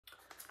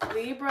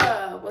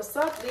Libra, what's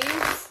up,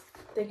 Libs?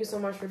 Thank you so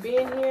much for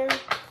being here.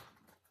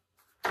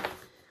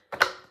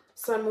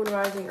 Sun, Moon,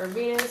 Rising, or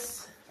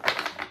Venus.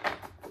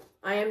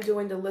 I am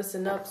doing the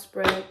Listen Up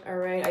spread, all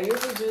right? I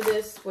usually do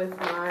this with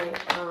my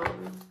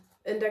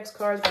index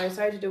cards, but I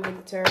decided to do it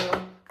with the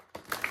tarot.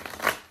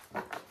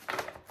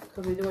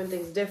 Because we're doing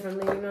things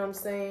differently, you know what I'm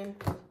saying?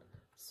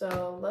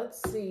 So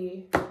let's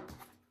see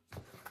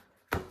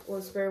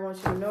what Spirit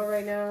wants you to know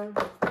right now.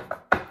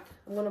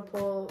 I'm going to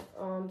pull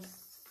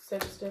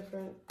 6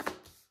 different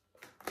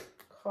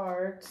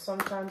cards.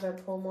 Sometimes I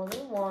pull more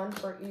than one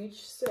for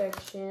each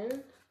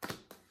section.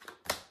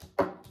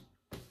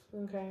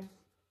 Okay.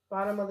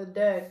 Bottom of the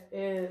deck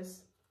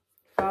is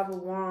 5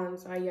 of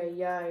Wands. Ay,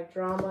 ay, ay.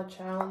 Drama,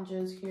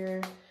 challenges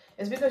here.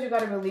 It's because you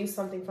got to release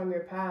something from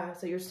your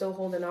past that you're still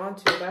holding on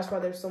to. That's why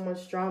there's so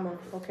much drama,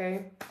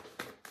 okay?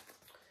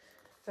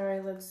 All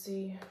right, let's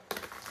see.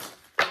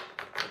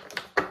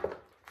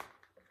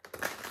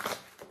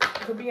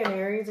 It could be an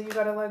Aries that you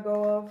got to let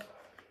go of.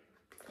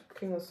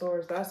 King of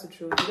Swords, that's the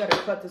truth. You got to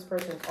cut this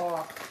person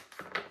off,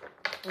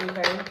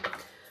 okay?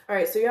 All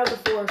right, so you have the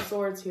 4 of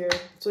Swords here.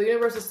 So the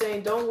universe is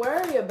saying, don't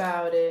worry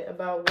about it.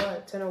 About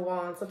what? 10 of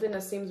Wands, something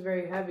that seems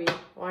very heavy.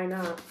 Why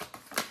not?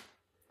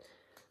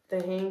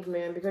 The Hanged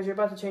Man, because you're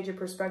about to change your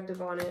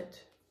perspective on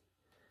it.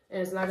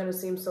 And it's not going to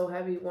seem so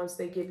heavy once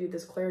they give you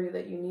this clarity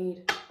that you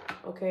need.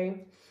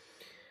 Okay?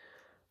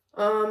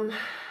 You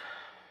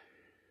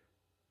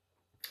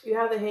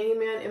have the Hanged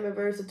Man in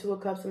reverse, the 2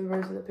 of Cups in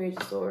reverse, and the Page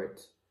of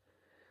Swords.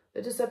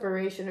 There's a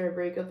separation or a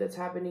breakup that's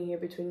happening here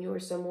between you or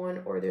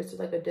someone, or there's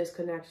like a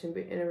disconnection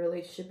in a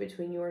relationship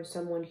between you or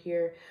someone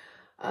here.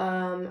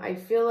 I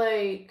feel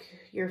like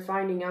you're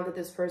finding out that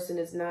this person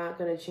is not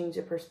going to change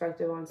your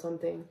perspective on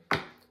something.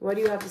 What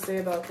do you have to say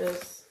about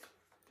this?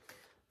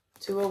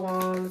 2 of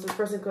Wands. This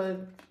person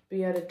could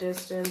be at a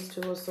distance.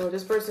 2 of Swords.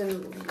 This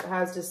person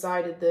has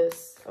decided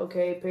this.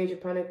 Okay. Page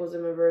of Pentacles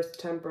in reverse.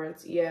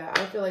 Temperance. Yeah.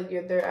 I feel like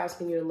they're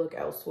asking you to look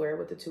elsewhere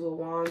with the 2 of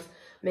Wands.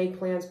 Make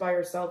plans by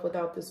yourself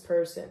without this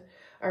person.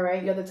 All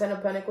right. You have the 10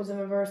 of Pentacles in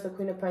reverse. The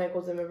Queen of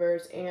Pentacles in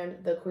reverse.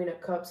 And the Queen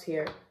of Cups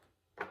here.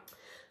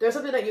 There's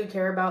something that you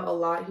care about a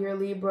lot here,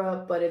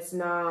 Libra. But it's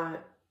not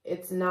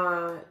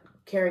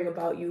caring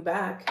about you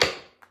back.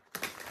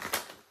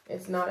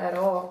 It's not at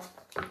all.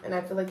 And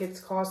I feel like it's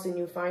costing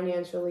you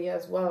financially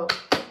as well.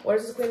 What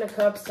is this Queen of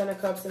Cups, 10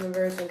 of Cups in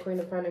reverse, and Queen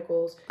of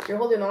Pentacles? You're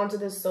holding on to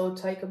this so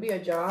tight. Could be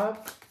a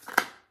job.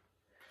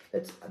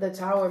 It's the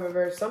Tower in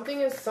reverse. Something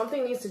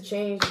needs to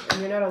change, and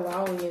you're not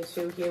allowing it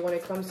to here when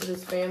it comes to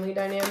this family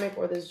dynamic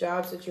or this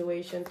job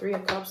situation. 3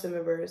 of Cups in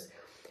reverse.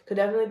 Could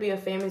definitely be a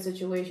family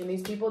situation.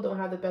 These people don't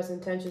have the best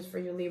intentions for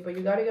you, Libra.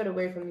 You got to get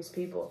away from these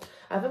people.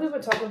 I think we've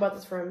been talking about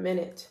this for a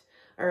minute.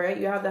 All right.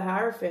 You have the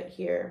Hierophant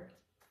here.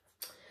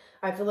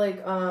 I feel like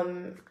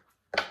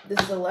this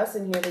is a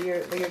lesson here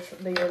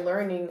that you're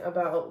learning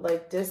about,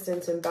 like,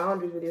 distance and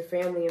boundaries with your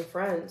family and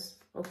friends.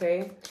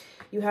 Okay,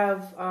 you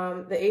have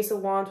the Ace of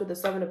Wands with the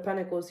 7 of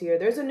Pentacles here.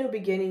 There's a new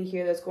beginning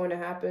here that's going to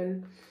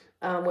happen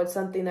with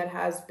something that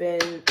has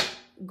been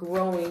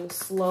growing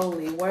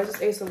slowly. What is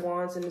this Ace of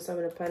Wands and the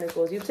 7 of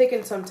Pentacles? You've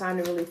taken some time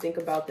to really think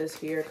about this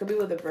here. It could be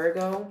with a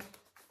Virgo.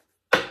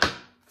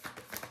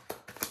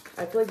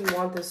 I feel like you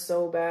want this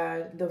so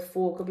bad. The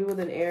Fool could be with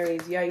an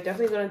Aries. Yeah, you're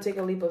definitely going to take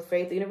a leap of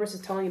faith. The universe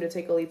is telling you to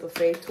take a leap of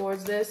faith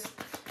towards this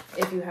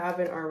if you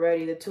haven't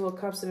already. The 2 of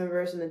Cups in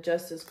reverse and the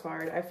Justice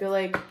card. I feel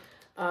like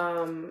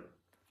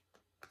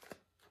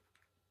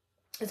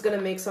it's going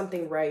to make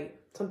something right.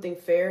 Something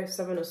fair.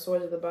 7 of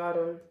Swords at the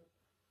bottom.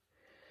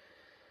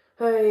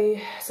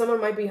 Hey, someone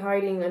might be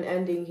hiding an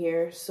ending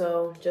here.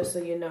 So, just so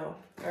you know.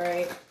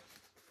 Alright.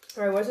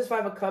 Alright, what's this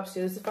 5 of Cups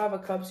here? This is 5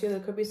 of Cups here.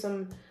 There could be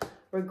some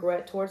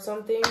regret towards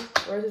something.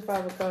 Where's the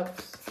 5 of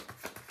Cups?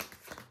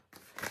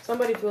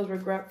 Somebody feels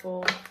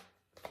regretful.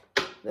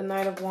 The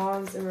Knight of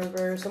Wands in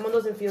reverse. Someone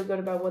doesn't feel good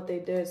about what they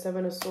did.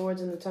 7 of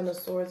Swords and the 10 of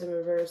Swords in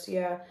reverse.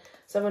 Yeah.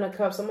 7 of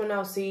Cups. Someone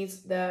now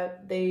sees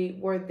that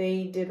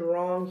they did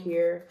wrong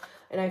here.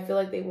 And I feel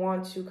like they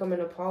want to come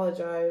and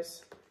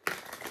apologize.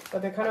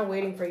 But they're kind of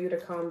waiting for you to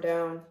calm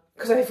down.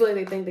 Because I feel like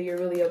they think that you're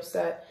really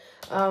upset.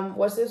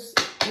 What's this?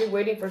 You're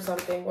waiting for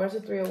something. Where's the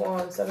 3 of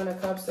Wands? 7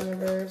 of Cups in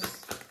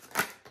reverse.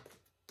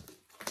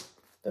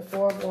 The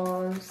 4 of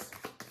Wands.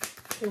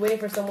 You're waiting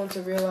for someone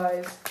to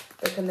realize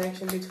the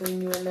connection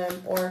between you and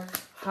them, or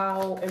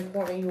how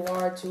important you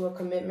are to a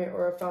commitment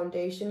or a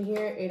foundation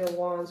here. 8 of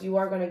Wands. You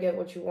are going to get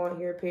what you want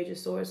here. Page of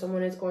Swords.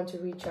 Someone is going to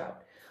reach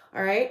out.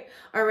 All right.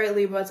 All right,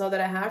 Libra. That's all that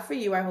I have for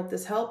you. I hope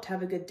this helped.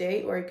 Have a good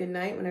day or a good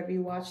night whenever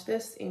you watch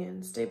this,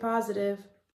 and stay positive.